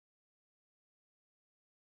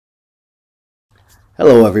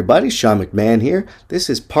Hello everybody, Sean McMahon here. This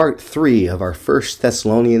is part 3 of our 1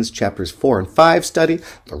 Thessalonians chapters 4 and 5 study,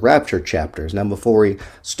 the rapture chapters. Now before we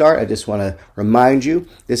start, I just want to remind you,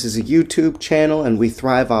 this is a YouTube channel and we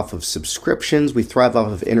thrive off of subscriptions, we thrive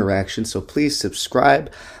off of interaction, so please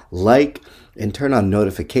subscribe, like, and turn on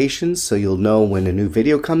notifications so you'll know when a new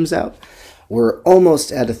video comes out. We're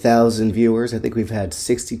almost at 1,000 viewers. I think we've had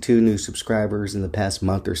 62 new subscribers in the past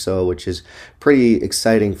month or so, which is pretty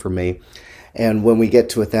exciting for me. And when we get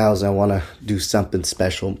to 1,000, I want to do something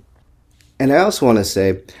special. And I also want to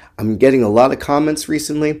say, I'm getting a lot of comments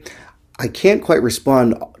recently. I can't quite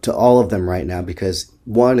respond to all of them right now because,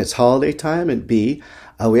 one, it's holiday time, and B,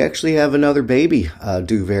 we actually have another baby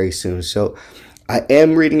due very soon. So I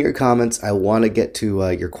am reading your comments. I want to get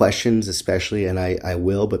to your questions especially, and I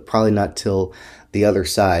will, but probably not till the other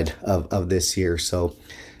side of this year. So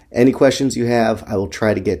any questions you have, I will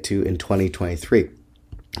try to get to in 2023.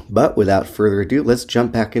 But without further ado, let's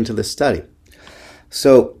jump back into the study.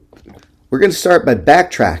 So we're going to start by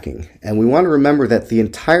backtracking, and we want to remember that the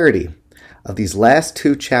entirety of these last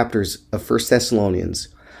 2 chapters of 1 Thessalonians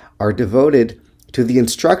are devoted to the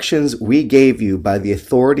instructions we gave you by the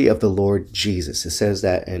authority of the Lord Jesus. It says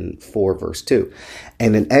that in 4 verse 2.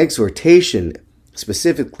 And an exhortation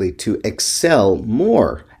specifically to excel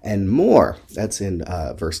more and more. That's in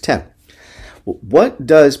verse 10. What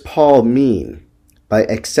does Paul mean by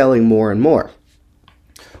excelling more and more?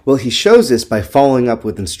 Well, he shows this by following up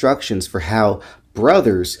with instructions for how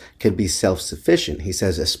brothers can be self-sufficient. He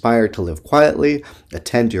says, aspire to live quietly,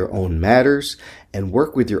 attend to your own matters, and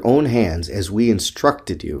work with your own hands as we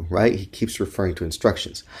instructed you, right? He keeps referring to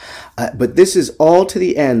instructions. But this is all to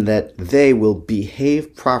the end that they will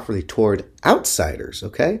behave properly toward outsiders,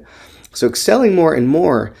 okay? So excelling more and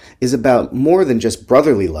more is about more than just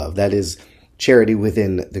brotherly love, that is, charity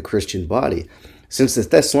within the Christian body. Since the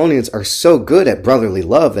Thessalonians are so good at brotherly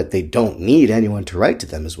love that they don't need anyone to write to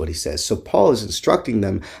them, is what he says. So Paul is instructing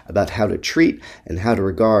them about how to treat and how to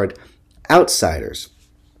regard outsiders.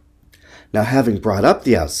 Now, having brought up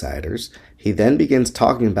the outsiders, he then begins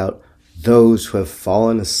talking about those who have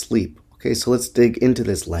fallen asleep. Okay, so let's dig into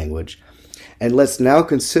this language. And let's now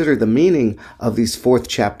consider the meaning of these 4th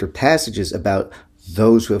chapter passages about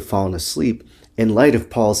those who have fallen asleep in light of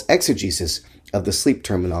Paul's exegesis of the sleep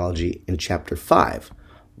terminology in chapter 5.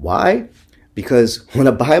 Why? Because when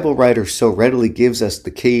a Bible writer so readily gives us the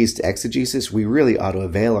keys to exegesis, we really ought to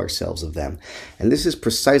avail ourselves of them. And this is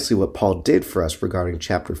precisely what Paul did for us regarding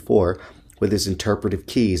chapter 4 with his interpretive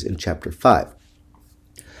keys in chapter 5.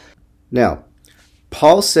 Now,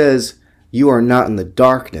 Paul says you are not in the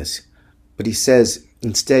darkness, but he says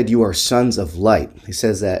instead you are sons of light. He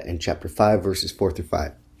says that in chapter 5, verses 4 through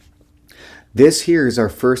 5. This here is our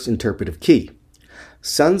first interpretive key.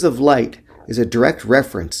 Sons of light is a direct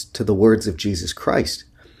reference to the words of Jesus Christ,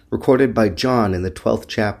 recorded by John in the 12th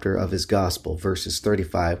chapter of his gospel, verses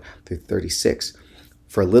 35 through 36.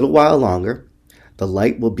 For a little while longer, the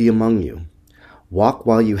light will be among you. Walk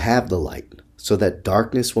while you have the light, so that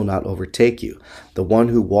darkness will not overtake you. The one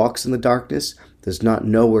who walks in the darkness does not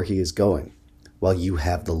know where he is going. While you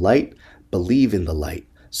have the light, believe in the light,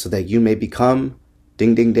 so that you may become,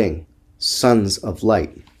 ding, ding, ding, sons of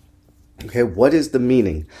light. Okay, what is the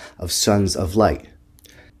meaning of sons of light?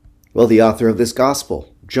 Well, the author of this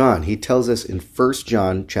gospel, John, he tells us in 1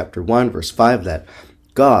 John chapter 1, verse 5 that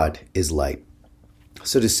God is light.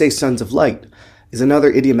 So to say sons of light is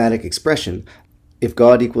another idiomatic expression. If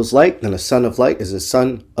God equals light, then a son of light is a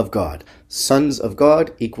son of God. Sons of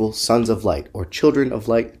God equal sons of light, or children of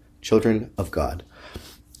light, children of God.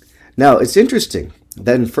 Now, it's interesting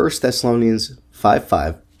that in 1 Thessalonians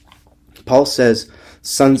 5:5, Paul says,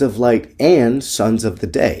 sons of light and sons of the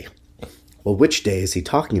day. Well, which day is he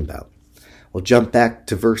talking about? Well, jump back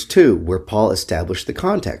to verse 2, where Paul established the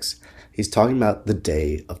context. He's talking about the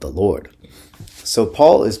day of the Lord. So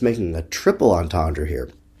Paul is making a triple entendre here.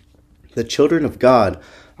 The children of God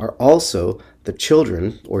are also the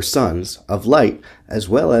children or sons of light, as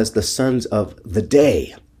well as the sons of the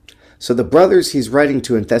day. So the brothers he's writing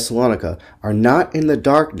to in Thessalonica are not in the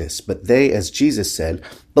darkness, but they, as Jesus said,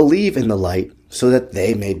 believe in the light so that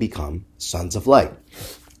they may become sons of light.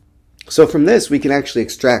 So from this, we can actually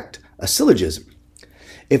extract a syllogism.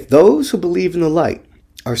 If those who believe in the light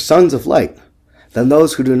are sons of light, then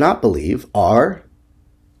those who do not believe are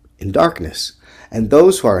in darkness. And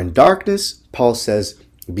those who are in darkness, Paul says,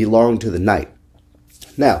 belong to the night.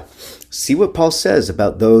 Now, see what Paul says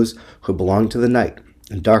about those who belong to the night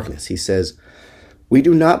and darkness. He says, we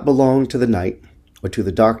do not belong to the night or to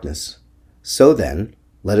the darkness. So then,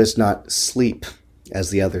 let us not sleep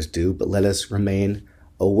as the others do, but let us remain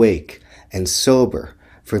awake and sober.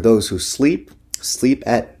 For those who sleep sleep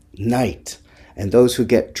at night. And those who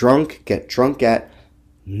get drunk at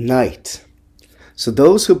night. So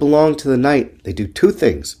those who belong to the night, they do two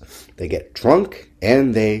things. They get drunk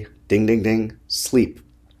and they, ding, ding, ding, sleep.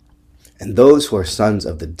 And those who are sons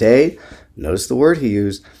of the day, notice the word he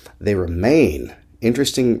used, they remain.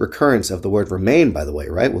 Interesting recurrence of the word remain, by the way,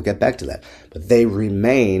 right? We'll get back to that. But they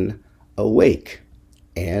remain awake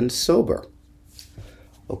and sober.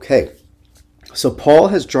 Okay, so Paul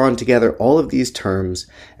has drawn together all of these terms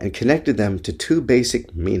and connected them to two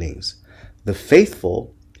basic meanings: the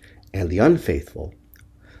faithful and the unfaithful.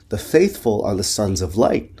 The faithful are the sons of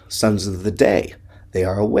light, sons of the day. They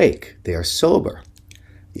are awake, they are sober.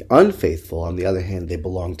 The unfaithful, on the other hand, they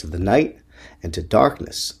belong to the night and to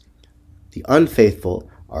darkness. The unfaithful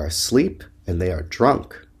are asleep and they are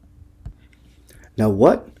drunk. Now,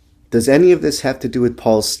 what does any of this have to do with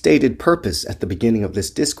Paul's stated purpose at the beginning of this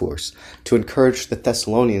discourse, to encourage the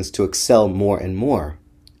Thessalonians to excel more and more?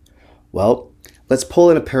 Well, let's pull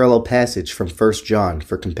in a parallel passage from 1 John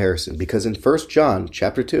for comparison, because in 1 John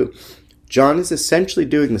chapter 2, John is essentially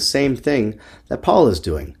doing the same thing that Paul is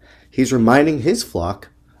doing. He's reminding his flock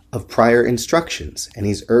of prior instructions, and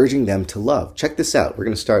he's urging them to love. Check this out. We're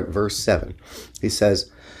going to start at verse 7. He says,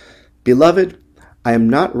 "Beloved, I am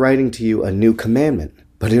not writing to you a new commandment,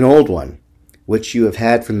 but an old one, which you have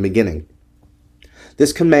had from the beginning.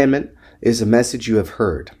 This commandment is a message you have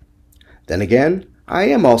heard. Then again, I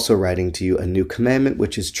am also writing to you a new commandment,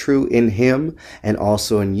 which is true in him and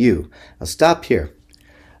also in you." Now stop here.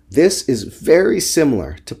 This is very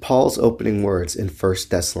similar to Paul's opening words in 1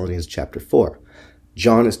 Thessalonians chapter 4.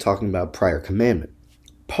 John is talking about prior commandment.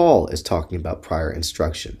 Paul is talking about prior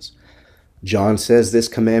instructions. John says this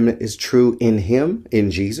commandment is true in him, in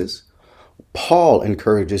Jesus. Paul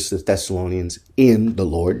encourages the Thessalonians in the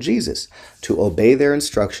Lord Jesus to obey their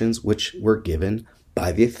instructions, which were given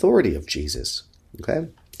by the authority of Jesus. Okay?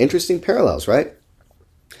 Interesting parallels, right?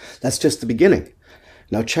 That's just the beginning.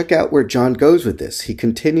 Now check out where John goes with this. He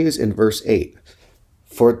continues in verse 8.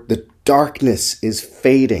 "For the darkness is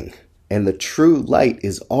fading, and the true light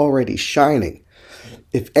is already shining.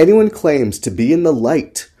 If anyone claims to be in the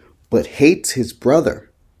light, but hates his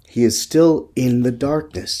brother, he is still in the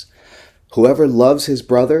darkness. Whoever loves his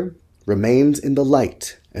brother remains in the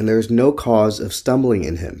light, and there is no cause of stumbling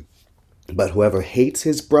in him. But whoever hates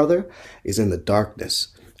his brother is in the darkness,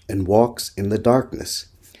 and walks in the darkness.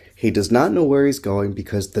 He does not know where he's going,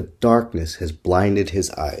 because the darkness has blinded his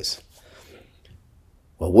eyes."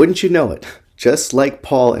 Well, wouldn't you know it? Just like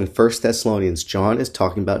Paul in 1 Thessalonians, John is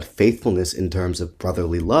talking about faithfulness in terms of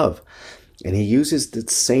brotherly love. And he uses the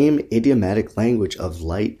same idiomatic language of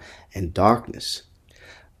light and darkness.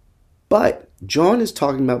 But John is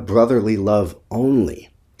talking about brotherly love only.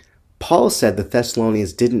 Paul said the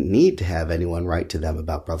Thessalonians didn't need to have anyone write to them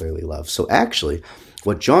about brotherly love. So actually,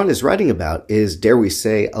 what John is writing about is, dare we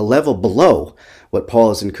say, a level below what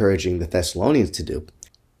Paul is encouraging the Thessalonians to do.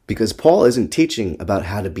 Because Paul isn't teaching about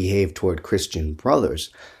how to behave toward Christian brothers,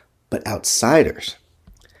 but outsiders.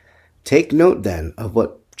 Take note then of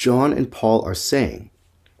what John and Paul are saying.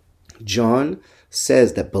 John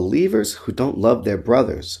says that believers who don't love their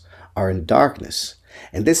brothers are in darkness.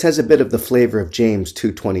 And this has a bit of the flavor of James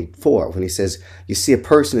 2:24 when he says, you see, a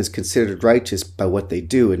person is considered righteous by what they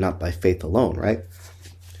do and not by faith alone, right?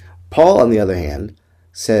 Paul, on the other hand,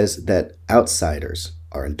 says that outsiders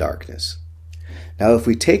are in darkness. Now, if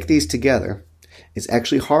we take these together, it's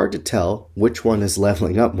actually hard to tell which one is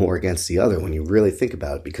leveling up more against the other when you really think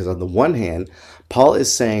about it, because on the one hand, Paul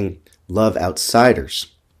is saying, love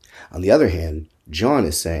outsiders. On the other hand, John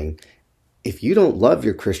is saying, if you don't love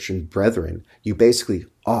your Christian brethren, you basically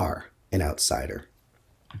are an outsider.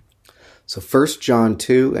 So 1 John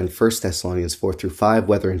 2 and 1 Thessalonians 4 through 5,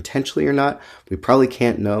 whether intentionally or not, we probably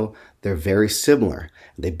can't know. They're very similar.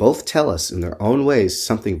 They both tell us in their own ways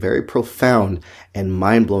something very profound and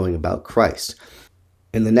mind-blowing about Christ.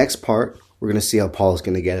 In the next part, we're going to see how Paul is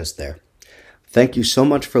going to get us there. Thank you so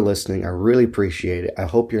much for listening. I really appreciate it. I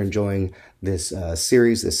hope you're enjoying this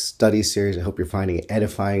series, this study series. I hope you're finding it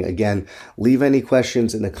edifying. Again, leave any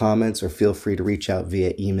questions in the comments or feel free to reach out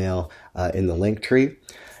via email in the link tree.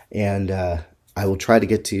 And I will try to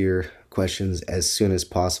get to your questions as soon as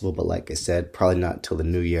possible. But like I said, probably not till the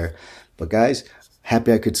new year. But guys,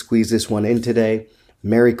 happy I could squeeze this one in today.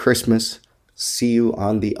 Merry Christmas. See you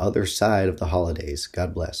on the other side of the holidays.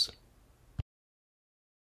 God bless.